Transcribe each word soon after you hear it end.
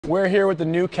We're here with the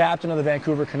new captain of the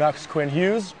Vancouver Canucks, Quinn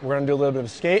Hughes. We're gonna do a little bit of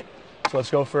skate, so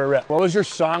let's go for a rip. What was your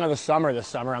song of the summer this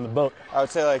summer on the boat? I would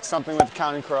say like something with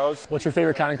Counting Crows. What's your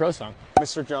favorite Counting Crows song?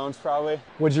 Mr. Jones, probably.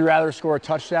 Would you rather score a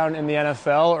touchdown in the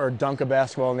NFL or dunk a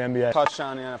basketball in the NBA?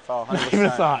 Touchdown in the NFL, 100%. Not even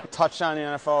a thought. Touchdown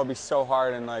in the NFL would be so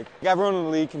hard, and like everyone in the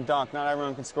league can dunk. Not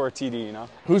everyone can score a TD, you know?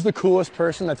 Who's the coolest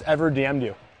person that's ever DM'd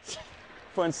you?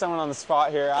 Putting someone on the spot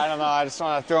here. I don't know. I just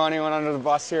want to throw anyone under the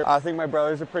bus here. I think my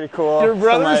brothers are pretty cool. Your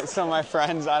brothers? Some of my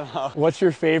friends, I don't know. What's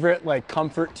your favorite like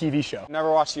comfort TV show? Never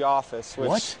watched The Office, which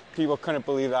What? people couldn't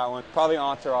believe that one. Probably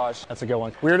Entourage. That's a good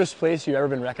one. Weirdest place you've ever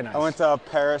been recognized? I went to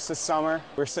Paris this summer.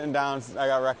 We were sitting down, I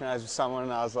got recognized with someone,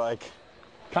 and I was like,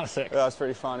 Kind of sick. that was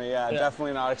pretty funny. Yeah,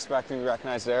 definitely not expecting to be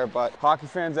recognized there, but hockey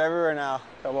fans everywhere now.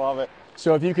 I love it.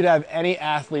 So if you could have any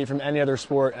athlete from any other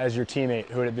sport as your teammate,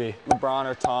 who would it be? LeBron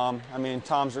or Tom. I mean,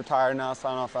 Tom's retired now, so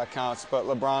I don't know if that counts, but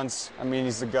LeBron's, I mean,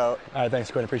 he's the GOAT. All right,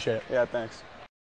 thanks, Quinn. Appreciate it. Yeah, thanks.